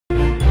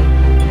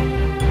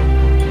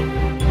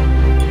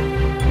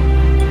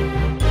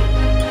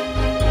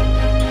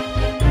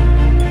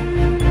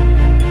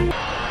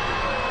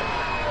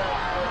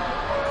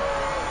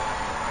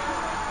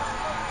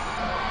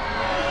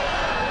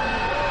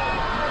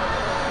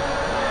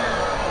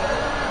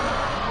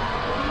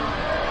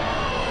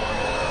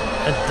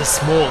and the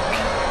smoke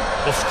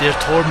of their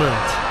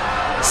torment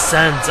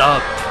stands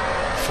up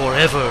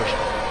forever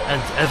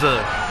and ever,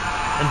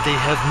 and they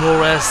have no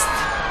rest,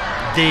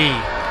 day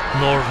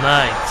nor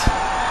night,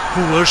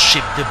 who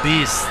worship the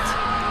beast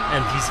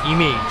and his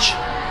image,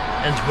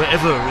 and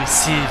whoever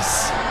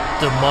receives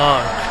the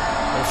mark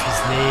of his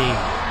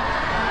name.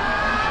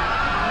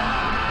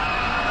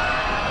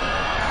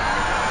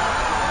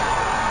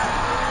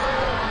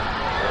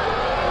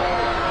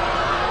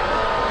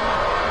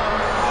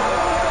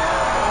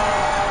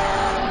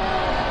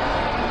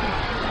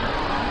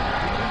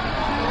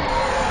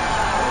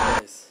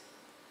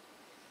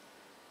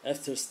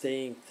 After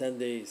staying 10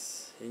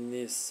 days in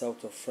Nice,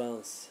 south of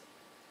France,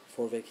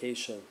 for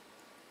vacation,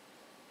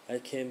 I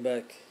came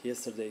back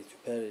yesterday to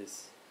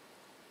Paris.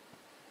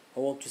 I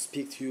want to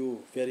speak to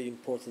you very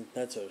important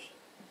matter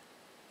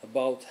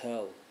about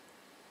hell.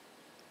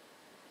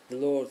 The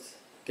Lord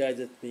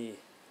guided me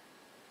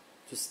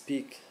to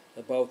speak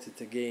about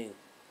it again.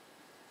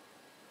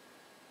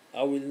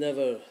 I will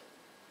never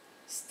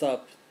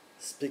stop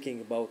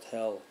speaking about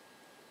hell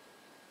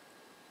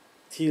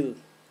till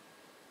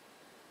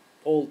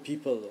all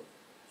people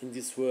in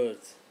this world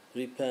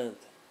repent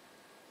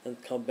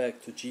and come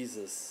back to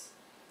Jesus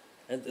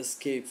and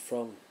escape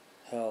from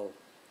hell.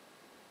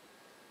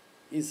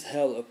 Is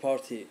hell a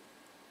party?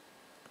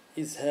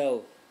 Is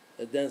hell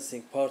a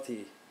dancing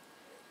party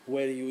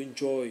where you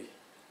enjoy,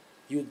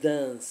 you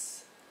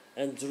dance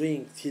and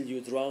drink till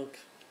you're drunk,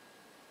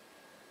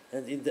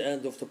 and in the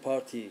end of the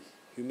party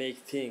you make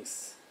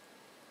things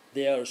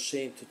they are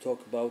ashamed to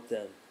talk about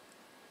them,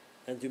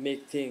 and you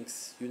make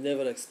things you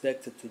never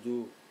expected to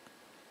do?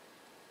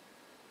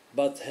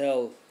 But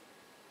hell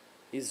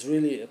is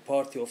really a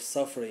party of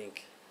suffering.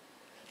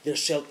 There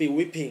shall be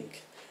weeping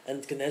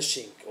and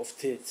gnashing of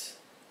teeth,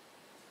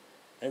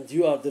 and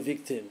you are the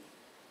victim.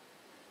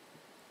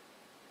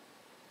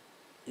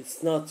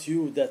 It's not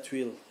you that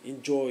will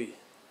enjoy,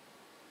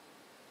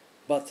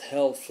 but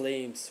hell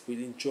flames will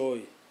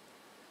enjoy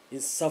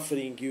in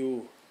suffering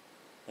you,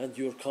 and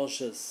your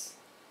conscience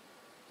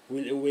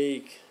will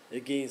awake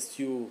against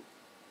you,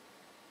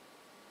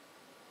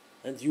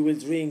 and you will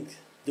drink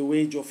the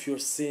wage of your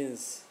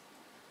sins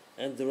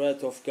and the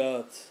wrath of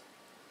God,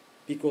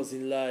 because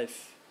in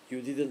life you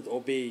didn't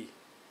obey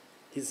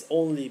His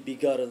only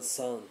begotten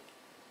Son.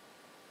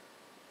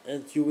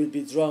 And you will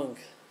be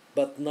drunk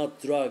but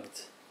not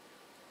drugged,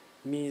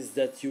 means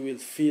that you will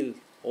feel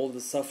all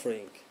the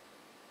suffering.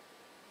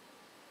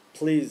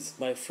 Please,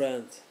 my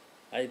friend,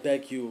 I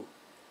beg you,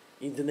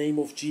 in the name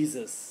of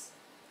Jesus,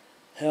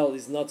 hell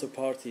is not a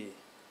party.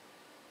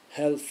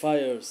 Hell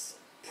fires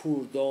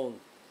poured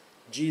on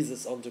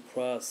Jesus on the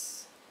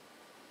cross,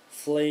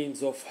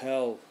 flames of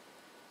hell,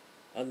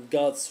 and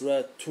God's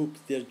wrath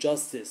took their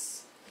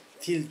justice,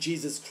 till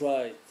Jesus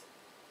cried,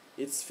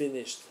 "It's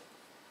finished."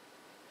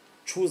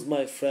 Choose,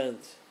 my friend.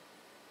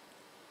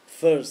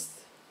 First,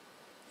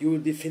 you will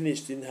be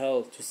finished in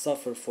hell to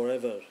suffer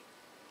forever.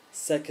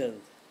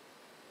 Second,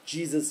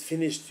 Jesus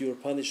finished your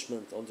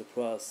punishment on the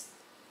cross.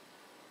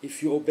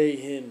 If you obey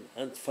Him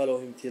and follow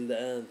Him till the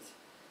end,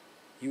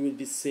 you will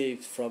be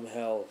saved from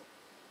hell.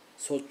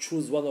 So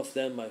choose one of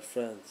them, my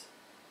friend.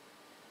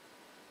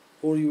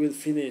 Or you will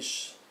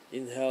finish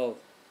in hell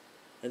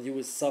and you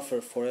will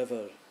suffer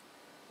forever.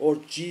 Or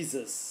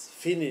Jesus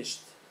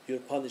finished your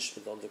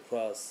punishment on the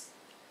cross.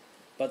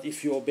 But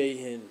if you obey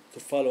Him to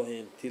follow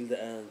Him till the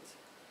end,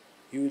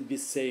 you will be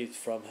saved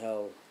from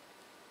hell.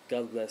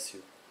 God bless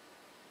you.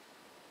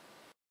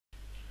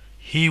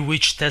 He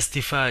which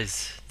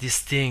testifies these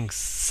things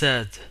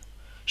said,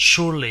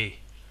 "Surely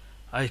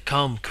I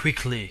come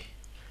quickly."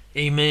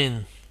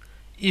 Amen.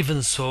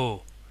 Even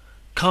so,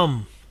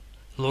 come,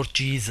 Lord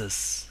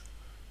Jesus.